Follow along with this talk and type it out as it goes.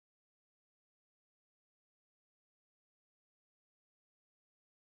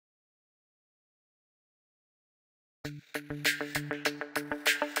The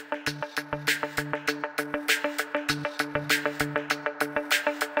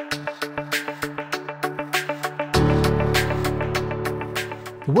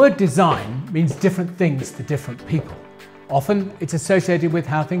word design means different things to different people. Often it's associated with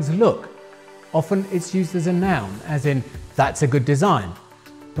how things look. Often it's used as a noun, as in, that's a good design.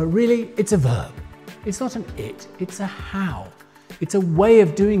 But really, it's a verb. It's not an it, it's a how. It's a way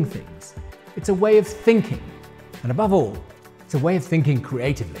of doing things. It's a way of thinking. And above all, it's a way of thinking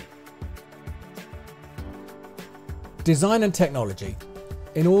creatively. Design and technology,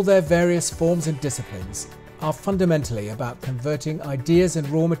 in all their various forms and disciplines, are fundamentally about converting ideas and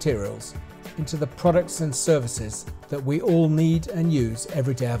raw materials into the products and services that we all need and use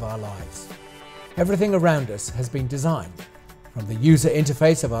every day of our lives. Everything around us has been designed, from the user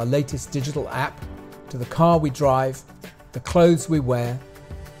interface of our latest digital app, to the car we drive, the clothes we wear,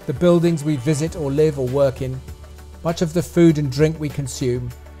 the buildings we visit or live or work in, much of the food and drink we consume,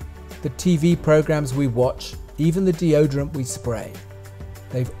 the TV programs we watch, even the deodorant we spray.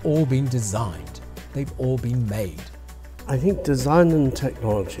 They've all been designed. They've all been made. I think design and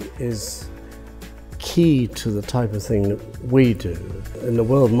technology is key to the type of thing that we do. In the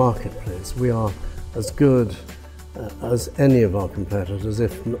world marketplace, we are as good as any of our competitors,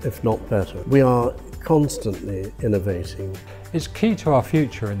 if not better. We are constantly innovating. It's key to our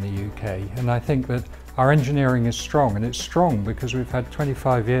future in the UK, and I think that our engineering is strong, and it's strong because we've had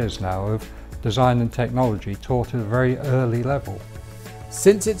 25 years now of design and technology taught at a very early level.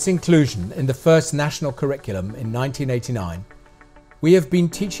 Since its inclusion in the first national curriculum in 1989, we have been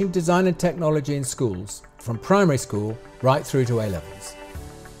teaching design and technology in schools, from primary school right through to A-levels.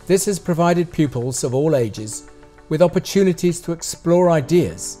 This has provided pupils of all ages with opportunities to explore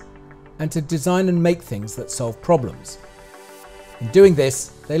ideas and to design and make things that solve problems. In doing this,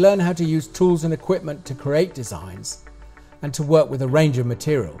 they learn how to use tools and equipment to create designs and to work with a range of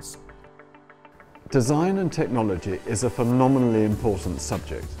materials. Design and technology is a phenomenally important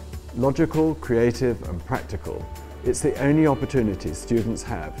subject. Logical, creative and practical, it's the only opportunity students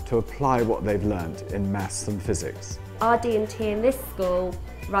have to apply what they've learned in maths and physics. Our D&T in this school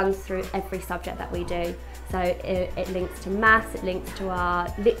runs through every subject that we do. So it links to maths, it links to our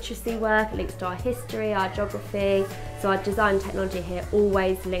literacy work, it links to our history, our geography. So our design and technology here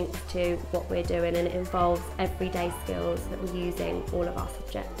always links to what we're doing, and it involves everyday skills that we're using all of our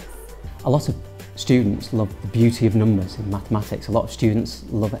subjects. A lot of students love the beauty of numbers in mathematics. A lot of students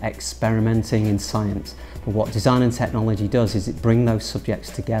love experimenting in science. But what design and technology does is it brings those subjects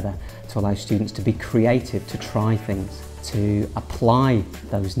together to allow students to be creative, to try things, to apply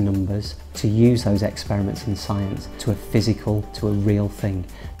those numbers, to use those experiments in science to a physical, to a real thing.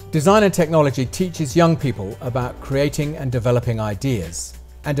 Design and technology teaches young people about creating and developing ideas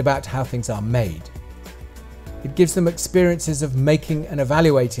and about how things are made. It gives them experiences of making and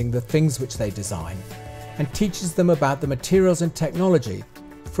evaluating the things which they design, and teaches them about the materials and technology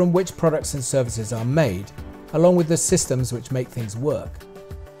from which products and services are made, along with the systems which make things work.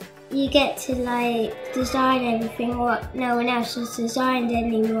 You get to design everything what no one else has designed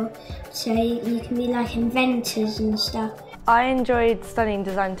anymore, so you can be like inventors and stuff. I enjoyed studying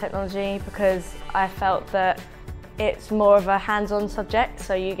design and technology because I felt that it's more of a hands-on subject,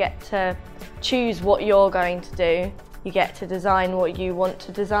 so you get to choose what you're going to do. You get to design what you want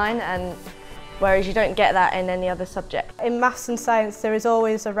to design, and whereas you don't get that in any other subject. In maths and science there is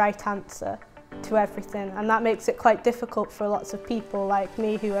always a right answer to everything, and that makes it quite difficult for lots of people like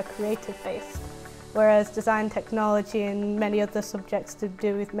me who are creative based. Whereas design, technology and many other subjects to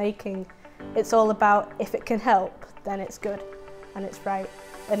do with making, it's all about if it can help then it's good and it's right,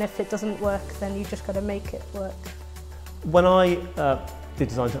 and if it doesn't work then you just got to make it work. When I did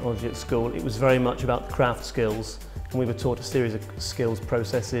design technology at school, it was very much about the craft skills, and we were taught a series of skills,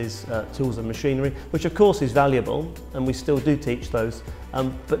 processes, tools and machinery, which of course is valuable, and we still do teach those,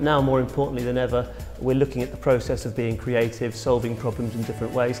 but now more importantly than ever we're looking at the process of being creative, solving problems in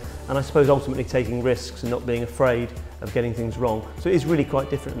different ways, and I suppose ultimately taking risks and not being afraid of getting things wrong. So it is really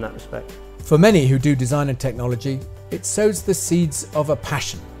quite different in that respect. For many who do design and technology, it sows the seeds of a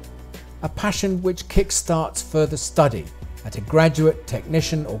passion which kick-starts further study at a graduate,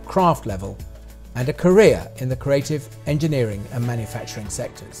 technician or craft level, and a career in the creative, engineering and manufacturing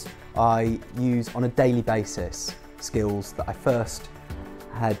sectors. I use on a daily basis skills that I first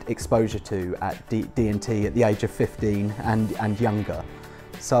had exposure to at D&T at the age of 15 and younger.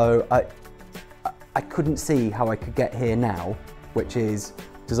 So I couldn't see how I could get here now, which is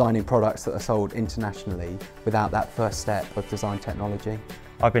designing products that are sold internationally, without that first step of design technology.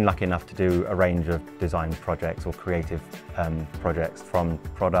 I've been lucky enough to do a range of design projects or creative projects, from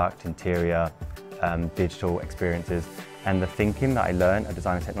product, interior, digital experiences, and the thinking that I learned at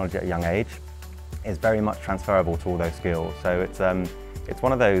design and technology at a young age is very much transferable to all those skills. So it's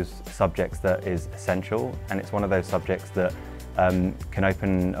one of those subjects that is essential, and it's one of those subjects that can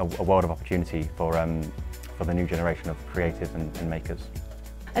open a world of opportunity for the new generation of creatives and makers.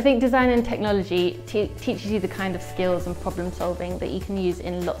 I think design and technology teaches you the kind of skills and problem solving that you can use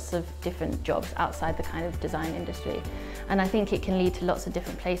in lots of different jobs outside the kind of design industry. And I think it can lead to lots of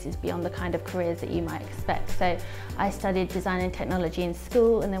different places beyond the kind of careers that you might expect. So I studied design and technology in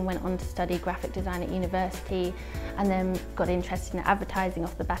school and then went on to study graphic design at university, and then got interested in advertising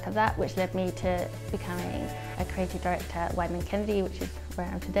off the back of that, which led me to becoming a creative director at Wiseman Kennedy, which is where I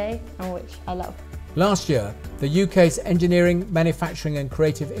am today and which I love. Last year, the UK's engineering, manufacturing and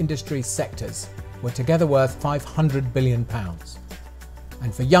creative industry sectors were together worth £500 billion.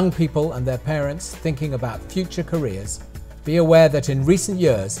 And for young people and their parents thinking about future careers, be aware that in recent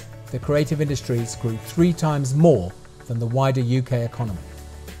years, the creative industries grew 3 times more than the wider UK economy.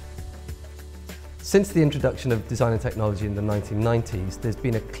 Since the introduction of design and technology in the 1990s, there's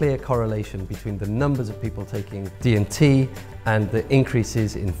been a clear correlation between the numbers of people taking D&T and the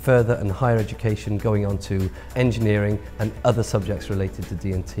increases in further and higher education going on to engineering and other subjects related to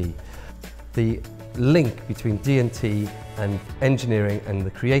D&T. The link between D&T and engineering and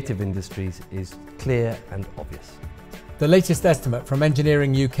the creative industries is clear and obvious. The latest estimate from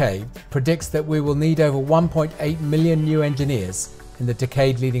Engineering UK predicts that we will need over 1.8 million new engineers in the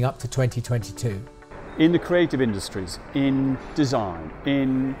decade leading up to 2022. In the creative industries, in design,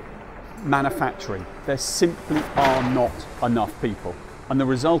 in manufacturing, there simply are not enough people. And the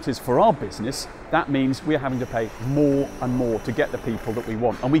result is, for our business, that means we're having to pay more and more to get the people that we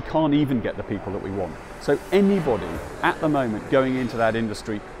want, and we can't even get the people that we want. So anybody at the moment going into that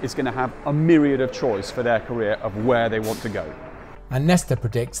industry is going to have a myriad of choice for their career of where they want to go. And Nesta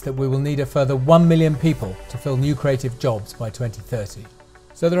predicts that we will need a further 1 million people to fill new creative jobs by 2030.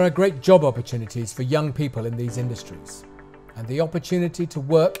 So there are great job opportunities for young people in these industries, and the opportunity to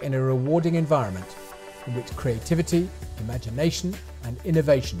work in a rewarding environment in which creativity, imagination and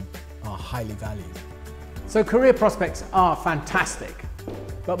innovation are highly valued. So career prospects are fantastic.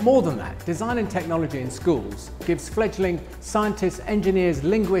 But more than that, design and technology in schools gives fledgling scientists, engineers,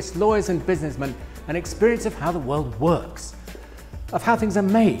 linguists, lawyers and businessmen an experience of how the world works, of how things are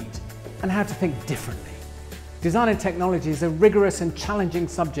made and how to think differently. Design and technology is a rigorous and challenging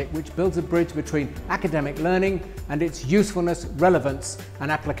subject which builds a bridge between academic learning and its usefulness, relevance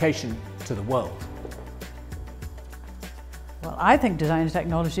and application to the world. Well, I think design and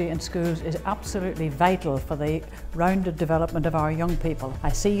technology in schools is absolutely vital for the rounded development of our young people.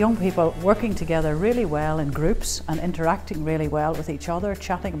 I see young people working together really well in groups and interacting really well with each other,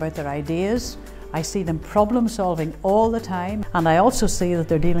 chatting about their ideas. I see them problem solving all the time, and I also see that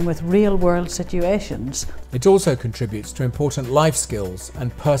they're dealing with real world situations. It also contributes to important life skills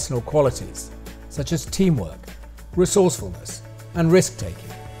and personal qualities, such as teamwork, resourcefulness and risk-taking.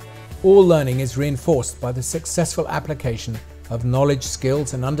 All learning is reinforced by the successful application of knowledge,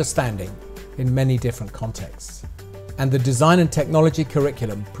 skills and understanding in many different contexts. And the design and technology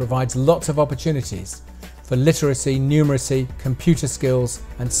curriculum provides lots of opportunities for literacy, numeracy, computer skills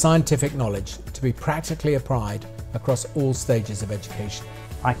and scientific knowledge to be practically applied across all stages of education.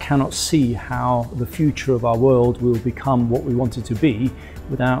 I cannot see how the future of our world will become what we want it to be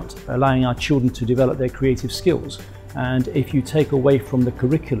without allowing our children to develop their creative skills. And if you take away from the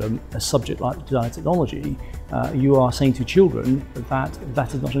curriculum a subject like design and technology, you are saying to children that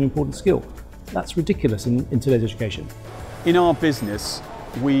that is not an important skill. That's ridiculous in today's education. In our business,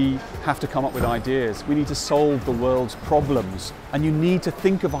 we have to come up with ideas. We need to solve the world's problems, and you need to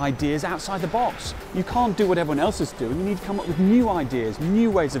think of ideas outside the box. You can't do what everyone else is doing. You need to come up with new ideas, new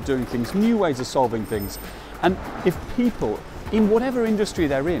ways of doing things, new ways of solving things. And if people, in whatever industry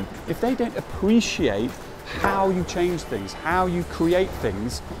they're in, if they don't appreciate how you change things, how you create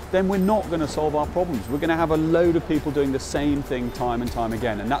things, then we're not going to solve our problems. We're going to have a load of people doing the same thing time and time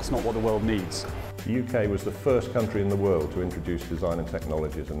again, and that's not what the world needs. The UK was the first country in the world to introduce design and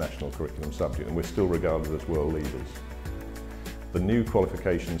technology as a national curriculum subject, and we're still regarded as world leaders. The new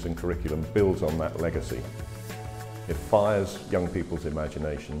qualifications and curriculum builds on that legacy. It fires young people's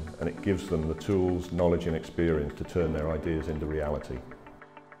imagination and it gives them the tools, knowledge and experience to turn their ideas into reality.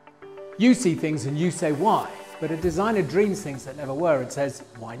 You see things and you say why, but a designer dreams things that never were and says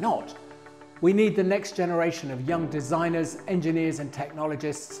why not? We need the next generation of young designers, engineers and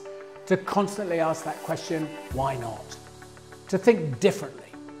technologists to constantly ask that question, why not? To think differently,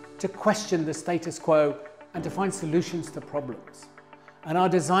 to question the status quo and to find solutions to problems. And our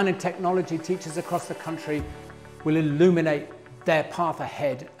design and technology teachers across the country will illuminate their path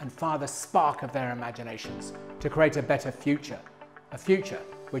ahead and fire the spark of their imaginations to create a better future, a future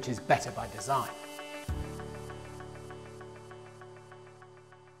which is better by design.